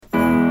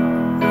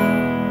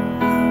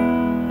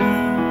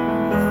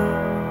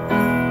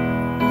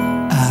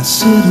I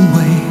sit and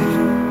wait.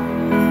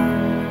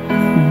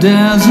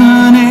 Does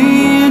an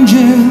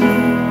angel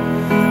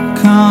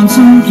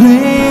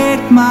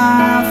contemplate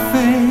my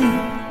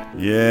fate?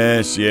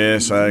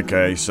 Yes,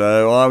 okay.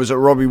 So I was at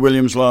Robbie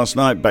Williams last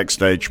night,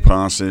 backstage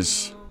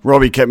passes.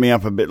 Robbie kept me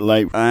up a bit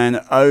late. An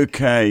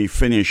okay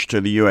finish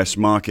to the US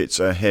markets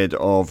ahead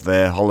of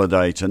their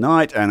holiday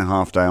tonight and a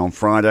half day on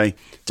Friday.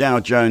 Dow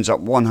Jones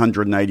up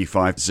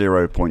 185,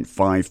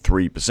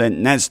 0.53%.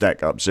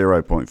 Nasdaq up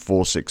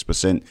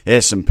 0.46%.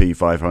 S&P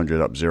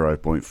 500 up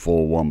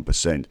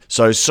 0.41%.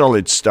 So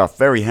solid stuff.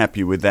 Very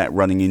happy with that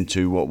running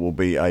into what will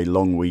be a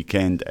long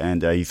weekend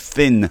and a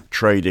thin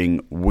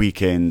trading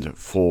weekend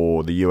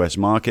for the US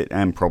market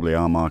and probably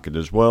our market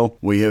as well.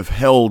 We have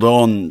held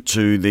on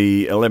to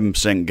the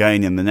 11%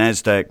 gain in the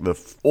Nasdaq, the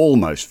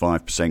almost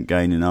 5%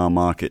 gain in our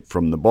market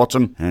from the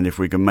bottom. And if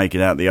we can make it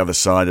out the other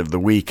side of the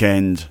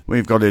weekend,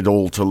 we've got it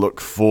all to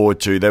look forward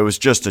to. There was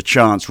just a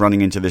chance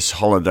running into this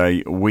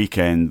holiday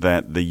weekend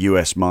that the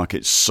US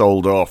market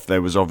sold off.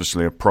 There was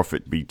obviously a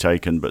profit to be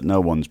taken, but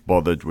no one's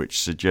bothered, which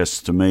suggests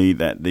to me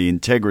that the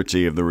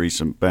integrity of the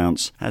recent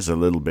bounce has a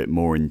little bit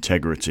more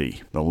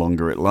integrity. The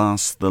longer it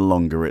lasts, the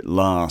longer it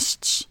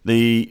lasts.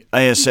 The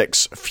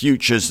ASX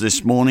futures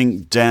this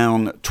morning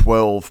down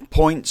 12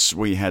 points.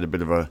 We had a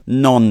bit of a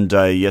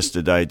non-day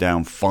yesterday,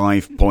 down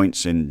 5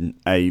 points in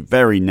a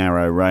very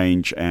narrow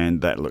range,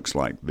 and that looks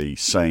like the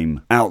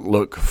same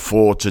outlook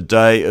for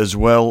today as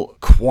well.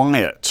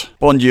 Quiet.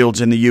 Bond yields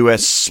in the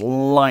US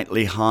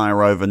slightly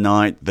higher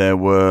overnight. There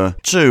were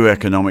two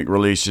economic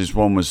releases.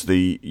 One was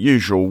the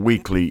usual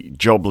weekly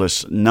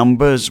jobless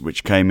numbers,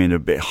 which came in a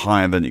bit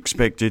higher than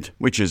expected,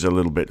 which is a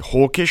little bit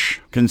hawkish.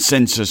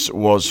 Consensus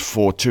was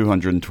for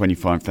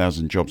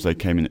 225,000 jobs. They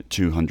came in at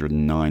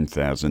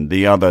 209,000.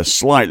 The other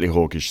slightly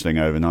hawkish thing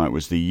overnight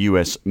was the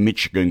US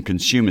Michigan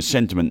consumer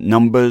sentiment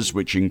numbers,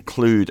 which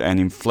include an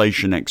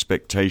inflation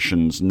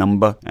expectations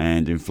number,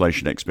 and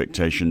inflation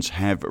expectations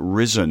have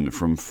risen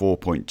from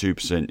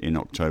 4.2% in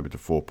October to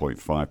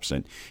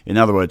 4.5%. In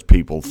other words,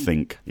 people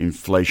think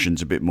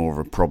inflation's a bit more of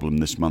a problem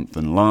this month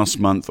than last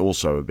month,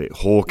 also a bit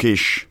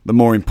hawkish. The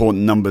more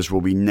important numbers will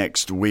be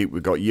next week.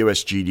 We've got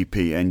US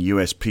GDP and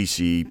US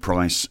PCE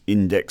price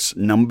index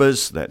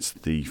numbers. That's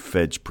the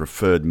Fed's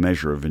preferred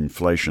measure of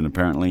inflation,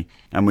 apparently.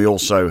 And we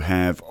also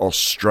have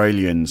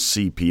Australian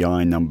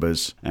CPI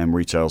numbers and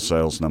retail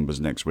sales numbers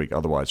next week.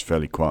 Otherwise,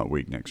 fairly quiet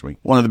week next week.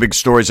 One of the big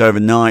stories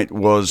overnight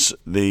was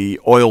the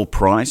oil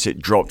price. It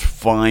dropped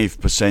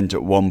 5%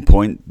 at one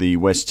point. The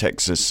West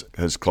Texas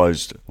has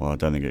closed, well, I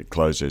don't think it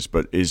closes,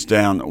 but is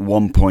down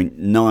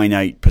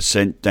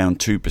 1.98%, down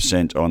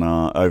 2% on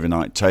our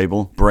overnight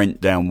table.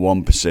 Brent down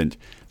 1%.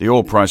 The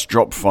oil price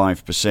dropped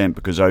 5%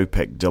 because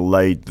OPEC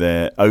delayed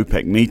their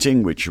OPEC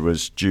meeting, which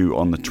was due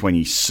on the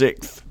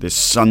 26th this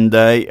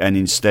Sunday, and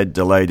instead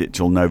delayed it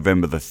till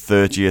November the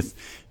 30th.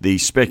 The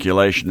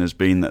speculation has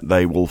been that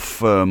they will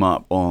firm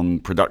up on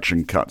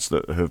production cuts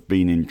that have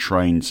been in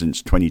train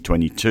since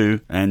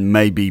 2022 and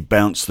maybe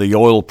bounce the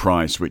oil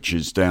price, which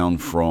is down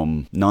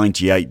from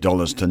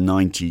 $98 to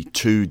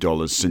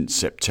 $92 since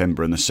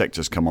September, and the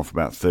sector's come off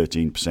about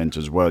 13%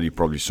 as well. You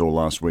probably saw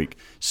last week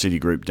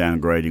Citigroup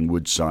downgrading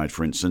Woodside,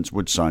 for instance.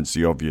 Woodside's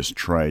the obvious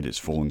trade. It's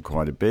fallen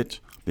quite a bit.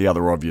 The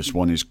other obvious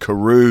one is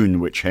Karoon,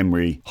 which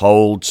Henry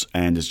holds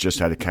and has just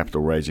had a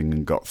capital raising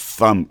and got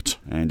thumped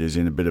and is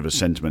in a bit of a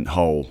sentiment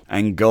hole.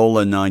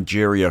 Angola,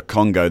 Nigeria,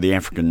 Congo, the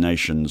African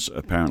nations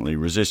apparently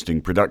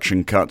resisting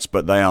production cuts,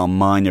 but they are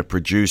minor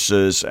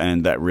producers,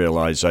 and that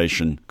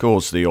realization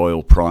caused the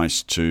oil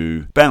price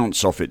to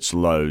bounce off its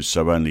lows,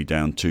 so only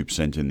down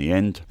 2% in the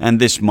end. And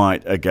this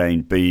might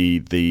again be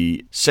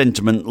the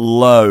sentiment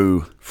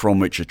low from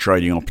which a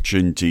trading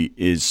opportunity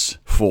is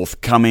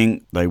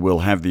forthcoming. They will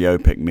have the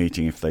OPEC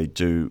meeting if they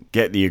do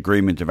get the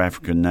agreement of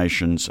African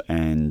nations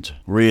and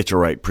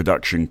reiterate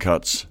production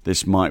cuts.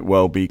 This might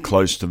well be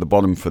close to the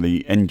bottom for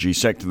the energy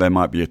sector. There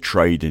might be a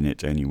trade in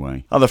it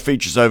anyway. Other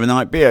features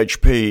overnight,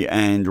 BHP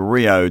and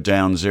Rio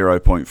down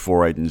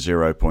 0.48 and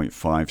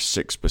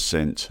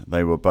 0.56%.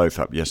 They were both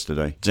up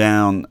yesterday.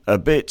 Down a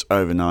bit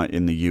overnight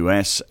in the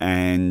US,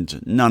 and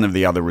none of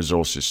the other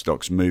resources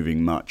stocks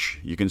moving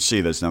much. You can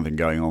see there's nothing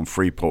going on.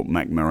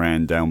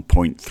 Freeport-McMoran down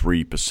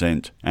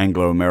 0.3%.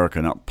 Anglo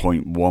American up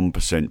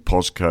 0.1%.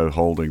 POSCO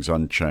Holdings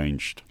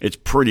unchanged. It's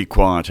pretty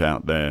quiet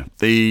out there.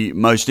 The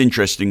most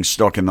interesting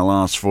stock in the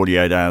last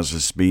 48 hours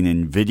has been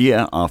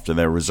Nvidia after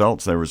their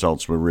results. Their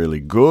results were really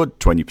good,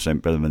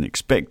 20% better than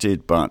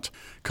expected, but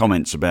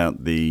comments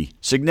about the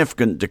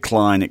significant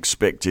decline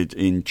expected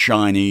in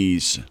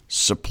Chinese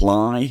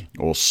supply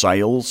or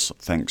sales,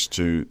 thanks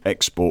to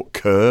export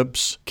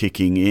curbs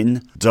kicking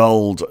in,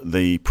 dulled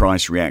the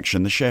price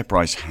reaction. The share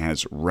price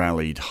has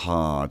rallied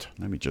hard.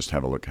 Let me just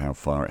have a look how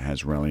far it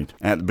has rallied.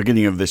 At the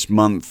beginning of this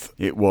month,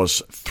 it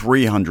was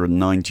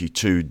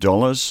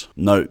 $392.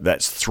 Note,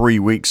 that's 3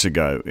 weeks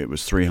ago. It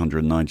was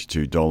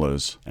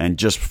 $392. And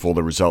just before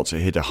the results,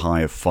 it hit a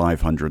high of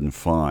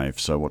 505.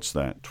 So what's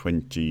that?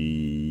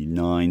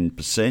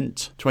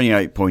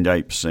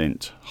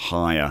 28.8%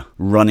 higher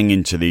running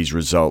into these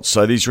results.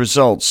 So these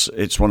results,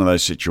 it's one of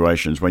those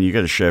situations when you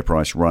get a share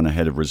price run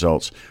ahead of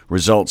results.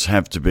 Results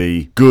have to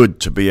be good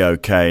to be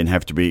okay and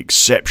have to be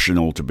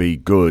exceptional to be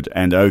good,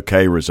 and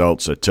okay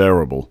results are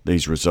terrible.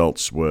 These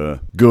results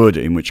were good,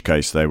 in which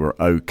case they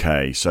were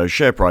okay. So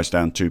share price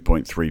down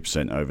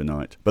 2.3%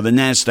 overnight. But the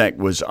Nasdaq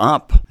was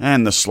up,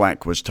 and the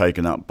slack was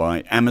taken up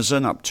by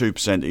Amazon, up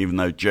 2%, even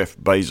though Jeff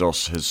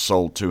Bezos has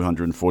sold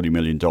 $240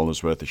 million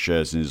worth of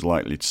shares and is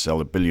likely to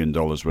sell $1 billion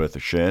worth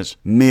of shares.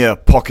 Mere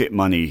pocket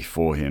money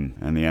for him,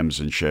 and the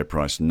Amazon share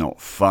price not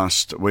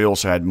fussed. We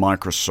also had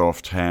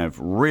Microsoft have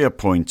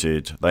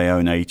reappointed, they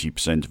own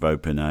 80% of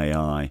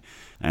OpenAI,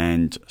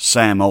 and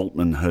Sam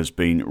Altman has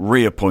been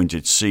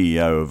reappointed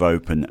CEO of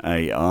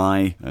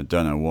OpenAI. I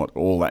don't know what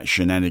all that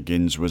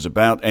shenanigans was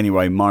about.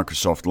 Anyway,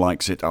 Microsoft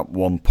likes it, up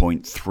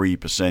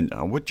 1.3%.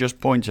 I would just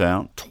point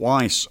out,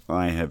 twice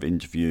I have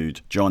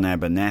interviewed John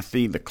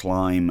Abernathy, the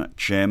Climb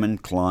chairman.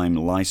 Climb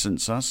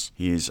license us.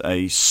 He is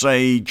a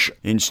sage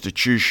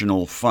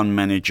institutional fund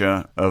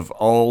manager of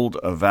old,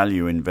 a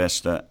value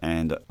investor,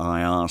 and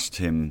I asked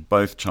him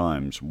both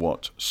times,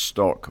 what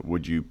stock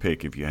would you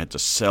pick if you had to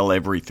sell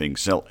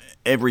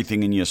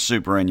everything in your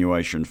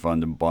superannuation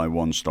fund and buy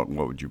one stock,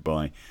 what would you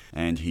buy?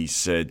 And he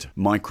said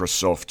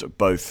Microsoft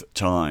both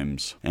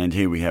times. And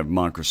here we have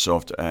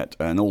Microsoft at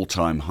an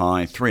all-time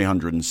high,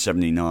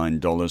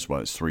 $379. Well,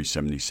 it's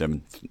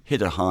 $377.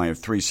 Hit a high of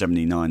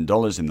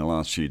 $379 in the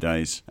last few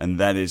days. And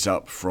that is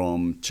up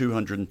from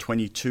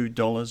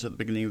 $222 at the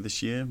beginning of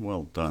this year.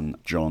 Well done,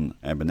 John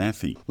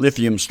Abernathy.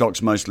 Lithium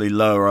stocks mostly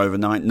lower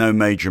overnight. No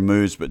major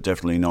moves, but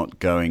definitely not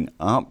going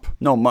up.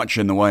 Not much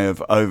in the way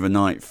of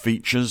overnight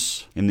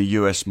features in the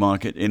US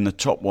market. In the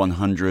top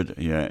 100,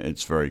 yeah,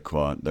 it's very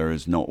quiet. There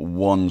is not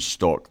one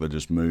stock that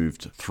has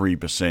moved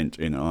 3%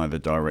 in either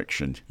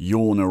direction.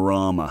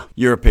 Yawnarama.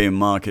 European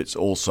markets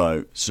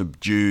also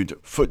subdued.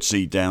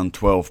 FTSE down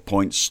 12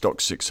 points. Stock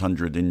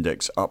 600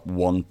 index up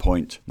 1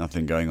 point.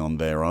 Nothing going on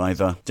there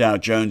either. Dow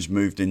Jones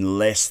moved in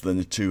less than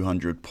a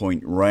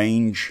 200-point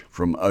range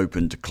from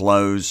open to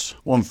close.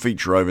 One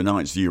feature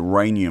overnight is the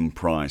uranium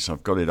price.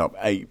 I've got it up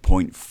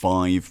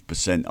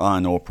 8.5%.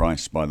 Iron ore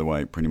price, by the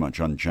way, pretty much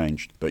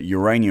unchanged. But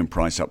uranium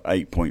price up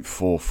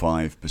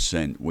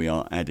 8.45%. We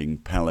are adding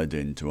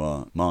Paladin to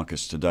our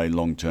Marcus Today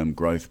long-term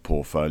growth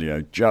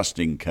portfolio, just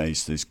in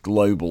case this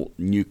global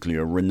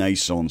nuclear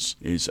renaissance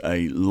is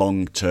a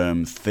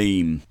long-term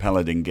theme.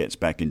 Paladin gets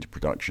back into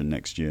production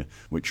next year,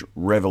 which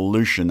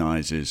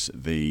revolutionizes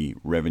the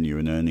revenue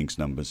and earnings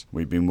numbers.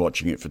 We've been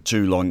watching it for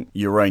too long.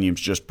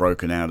 Uranium's just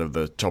broken out of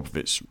the top of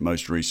its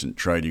most recent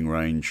trading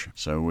range,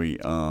 so we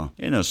are,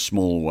 in a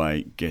small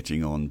way,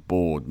 getting on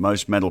board.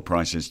 Most metal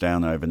prices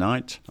down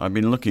overnight. I've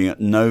been looking at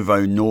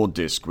Novo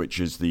Nordisk, which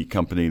is the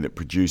company that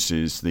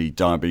produces the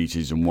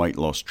diabetes and weight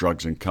loss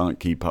drugs and can't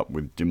keep up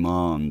with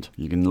demand.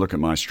 You can look at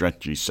my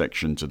strategy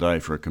section today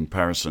for a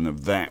comparison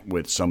of that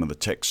with some of the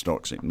tech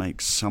stocks. It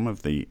makes some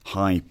of the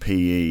high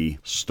PE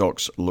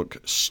stocks look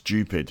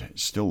stupid. It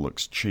still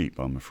looks cheap,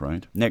 I'm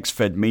afraid. Next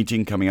Fed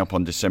meeting coming up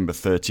on December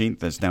 13th.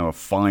 There's now a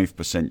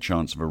 5%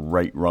 chance of a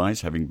rate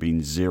rise, having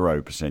been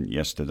 0%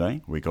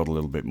 yesterday. We got a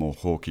little bit more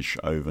hawkish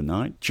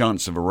overnight.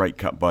 Chance of a rate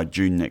cut by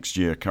June next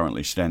year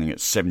currently standing at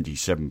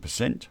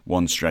 77%.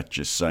 One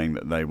strategist saying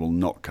that they will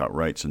not cut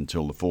rates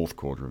until the fourth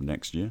quarter of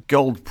next year.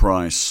 Gold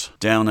price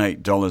down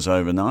 $8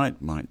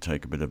 overnight. Might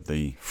take a bit of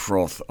the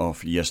froth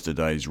off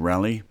yesterday's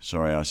rally.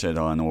 Sorry, I said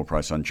iron ore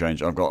price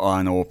unchanged. I've got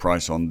iron ore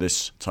price on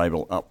this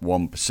table up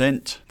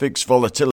 1%. VIX volatility